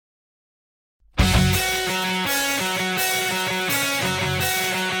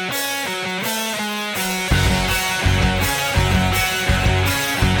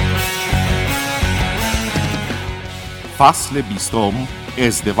فصل 20.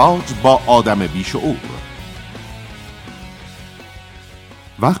 ازدواج با آدم بیشعور.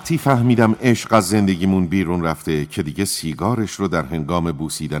 وقتی فهمیدم عشق از زندگیمون بیرون رفته که دیگه سیگارش رو در هنگام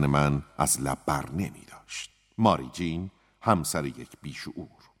بوسیدن من از لب بر نمی داشت. ماری جین، همسر یک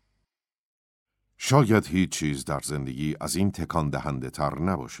بیشعور. شاید هیچ چیز در زندگی از این تکان دهنده تر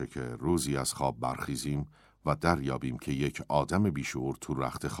نباشه که روزی از خواب برخیزیم و دریابیم که یک آدم بیشعور تو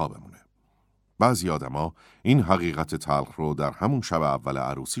رخت خوابمونه. بعضی آدما این حقیقت تلخ رو در همون شب اول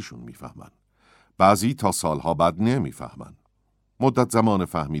عروسیشون میفهمن. بعضی تا سالها بعد نمیفهمن. مدت زمان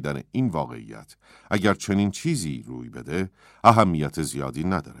فهمیدن این واقعیت اگر چنین چیزی روی بده اهمیت زیادی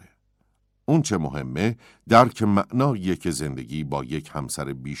نداره. اون چه مهمه درک معناییه که زندگی با یک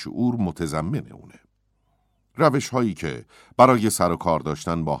همسر بیشعور متضمن اونه. روش هایی که برای سر و کار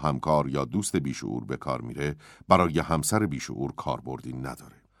داشتن با همکار یا دوست بیشعور به کار میره برای همسر بیشعور کاربردی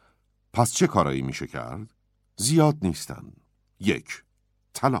نداره. پس چه کارایی میشه کرد؟ زیاد نیستن. 1.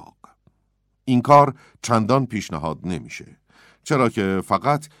 طلاق. این کار چندان پیشنهاد نمیشه، چرا که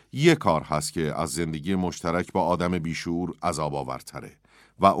فقط یک کار هست که از زندگی مشترک با آدم بیشعور عذاب آورتره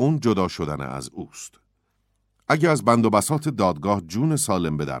و اون جدا شدن از اوست. اگه از بند و بساط دادگاه جون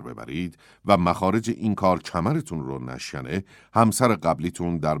سالم به در ببرید و مخارج این کار کمرتون رو نشکنه، همسر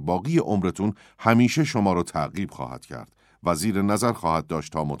قبلیتون در باقی عمرتون همیشه شما رو تعقیب خواهد کرد و زیر نظر خواهد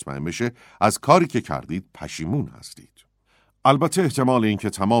داشت تا مطمئن بشه از کاری که کردید پشیمون هستید. البته احتمال این که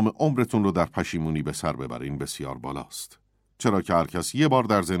تمام عمرتون رو در پشیمونی به سر ببرین بسیار بالاست، چرا که هر کس یه بار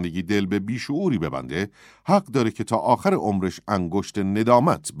در زندگی دل به بیشعوری ببنده حق داره که تا آخر عمرش انگشت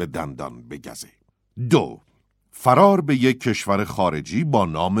ندامت به دندان بگزه. 2. فرار به یک کشور خارجی با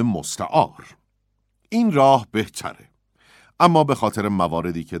نام مستعار. این راه بهتره، اما به خاطر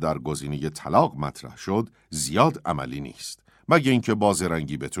مواردی که در گزینه طلاق مطرح شد زیاد عملی نیست، مگه اینکه با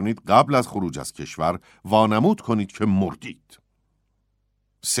زرنگی بتونید قبل از خروج از کشور وانمود کنید که مردید.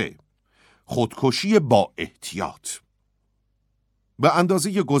 3. خودکشی با احتیاط. به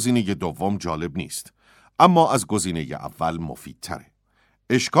اندازه گزینه دوم جالب نیست، اما از گزینه اول مفیدتره.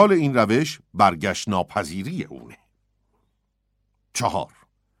 اشکال این روش برگشت ناپذیری اونه. 4.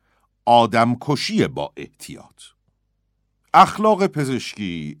 آدم کشی با احتیاط. اخلاق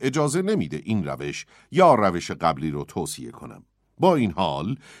پزشکی اجازه نمیده این روش یا روش قبلی رو توصیه کنم. با این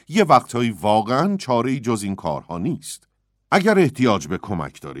حال یه وقتایی واقعاً چاره‌ای جز این کارها نیست. اگر احتیاج به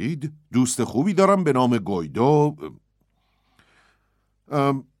کمک دارید، دوست خوبی دارم به نام گویدو.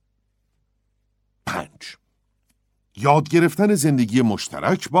 5. یاد گرفتن زندگی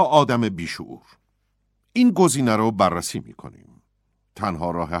مشترک با آدم بیشعور. این گزینه رو بررسی می‌کنیم.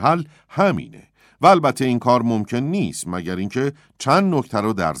 تنها راه حل همینه و البته این کار ممکن نیست مگر اینکه چند نکته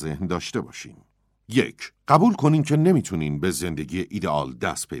رو در ذهن داشته باشین. 1. قبول کنین که نمیتونین به زندگی ایدئال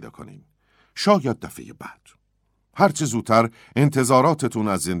دست پیدا کنین. شاید دفعه بعد. هرچه زودتر انتظاراتتون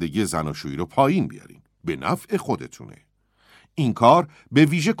از زندگی زناشویی رو پایین بیارین. به نفع خودتونه. این کار به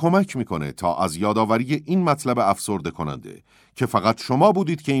ویژه کمک میکنه تا از یادآوری این مطلب افسرده کننده که فقط شما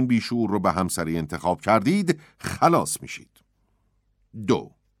بودید که این بیشعور رو به همسری انتخاب کردید خلاص میشید.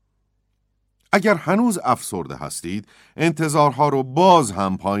 2. اگر هنوز افسرده هستید، انتظارها رو باز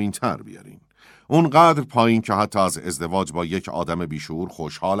هم پایین تر بیارین. اونقدر پایین که حتی از ازدواج با یک آدم بیشعور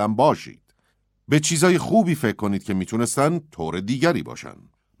خوشحالم باشید. به چیزای خوبی فکر کنید که میتونستن طور دیگری باشن.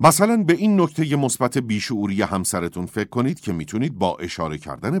 مثلا به این نکته مثبت بیشعوری همسرتون فکر کنید که میتونید با اشاره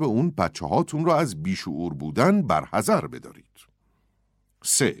کردن به اون بچه هاتون رو از بیشعور بودن برحذر بدارید.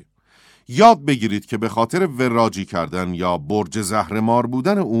 3. یاد بگیرید که به خاطر وراجی کردن یا برج زهرمار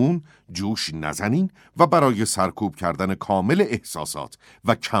بودن اون جوش نزنین و برای سرکوب کردن کامل احساسات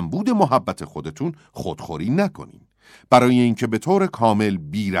و کمبود محبت خودتون خودخوری نکنین. برای اینکه به طور کامل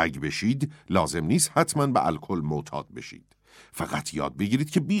بیرگ بشید لازم نیست حتما به الکل معتاد بشید. فقط یاد بگیرید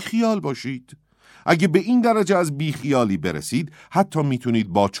که بیخیال باشید. اگه به این درجه از بیخیالی برسید حتی میتونید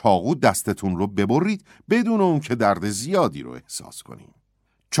با چاقو دستتون رو ببرید بدون اون که درد زیادی رو احساس کنین.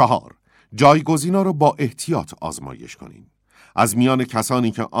 4. جایگزینا رو با احتیاط آزمایش کنین. از میان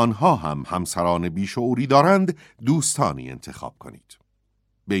کسانی که آنها هم همسران بیشعوری دارند دوستانی انتخاب کنید.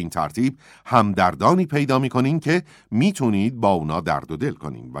 به این ترتیب همدردانی پیدا می‌کنین که میتونید با اونا درد و دل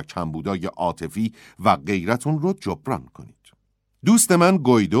کنین و کمبودای عاطفی و غیرتون رو جبران کنید. دوست من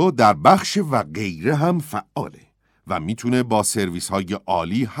گویدو در بخش و غیره هم فعاله و میتونه با سرویس‌های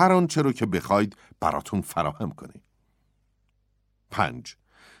عالی هر آنچه رو که بخواید براتون فراهم کنه. 5.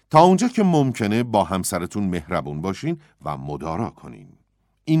 تا اونجا که ممکنه با همسرتون مهربون باشین و مدارا کنین.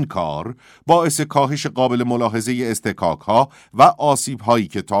 این کار باعث کاهش قابل ملاحظه استکاک‌ها و آسیب‌هایی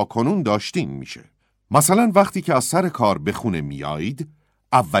که تا کنون داشتین میشه. مثلا وقتی که از سر کار به خونه میایید،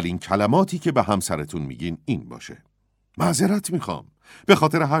 اولین کلماتی که به همسرتون میگین این باشه: معذرت میخوام. به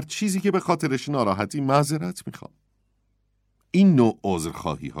خاطر هر چیزی که به خاطرش ناراحتی معذرت میخوام. این نوع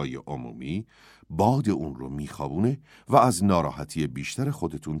عذرخواهی‌های عمومی باد اون رو میخوابونه و از ناراحتی بیشتر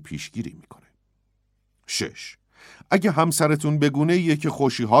خودتون پیشگیری میکنه. 6. اگه همسرتون به گونه‌ایه که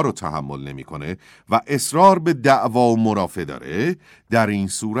خوشی‌ها رو تحمل نمی‌کنه و اصرار به دعوا و مرافعه داره، در این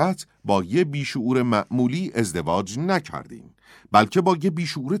صورت با یه بیشعور معمولی ازدواج نکردین، بلکه با یه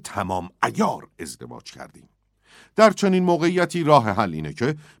بیشعور تمام عیار ازدواج کردین. در چنین موقعیتی راه حل اینه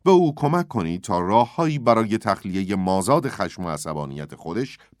که به او کمک کنید تا راه‌هایی برای تخلیه مازاد خشم و عصبانیت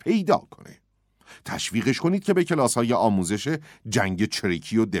خودش پیدا کنه. تشویقش کنید که به کلاس‌های آموزش جنگ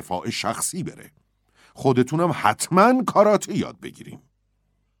چریکی و دفاع شخصی بره. خودتونم حتما کاراته یاد بگیریم.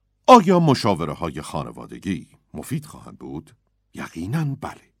 آیا مشاوره‌های خانوادگی مفید خواهند بود؟ یقیناً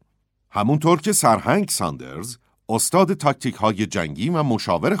بله. همونطور که سرهنگ ساندرز، استاد تاکتیک‌های جنگی و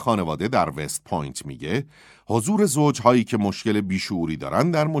مشاور خانواده در وست پوینت میگه، حضور زوج‌هایی که مشکل بیشعوری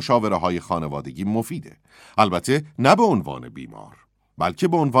دارن در مشاوره‌های خانوادگی مفیده. البته نه به عنوان بیمار، بلکه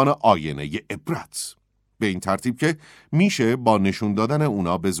به عنوان آینه عبرت. به این ترتیب که میشه با نشون دادن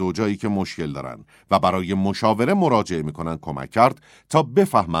اونا به زوجایی که مشکل دارن و برای مشاوره مراجعه میکنن کمک کرد تا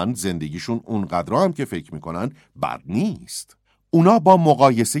بفهمن زندگیشون اونقدر هم که فکر میکنن بد نیست. اونا با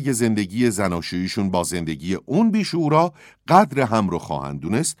مقایسه زندگی زناشوییشون با زندگی اون بیشعورا قدر هم رو خواهند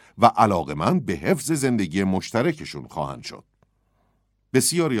دونست و علاقمند به حفظ زندگی مشترکشون خواهند شد.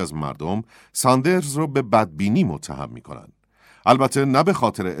 بسیاری از مردم ساندرز رو به بدبینی متهم میکنن. البته نه به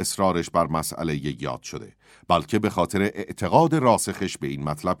خاطر اصرارش بر مسئله یاد شده، بلکه به خاطر اعتقاد راسخش به این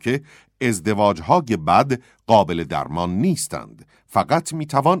مطلب که ازدواج‌های بد قابل درمان نیستند، فقط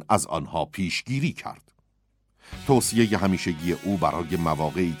میتوان از آنها پیشگیری کرد. توصیه همیشگی او برای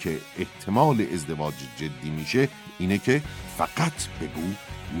مواقعی که احتمال ازدواج جدی میشه اینه که فقط بگو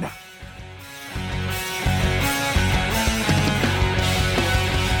نه.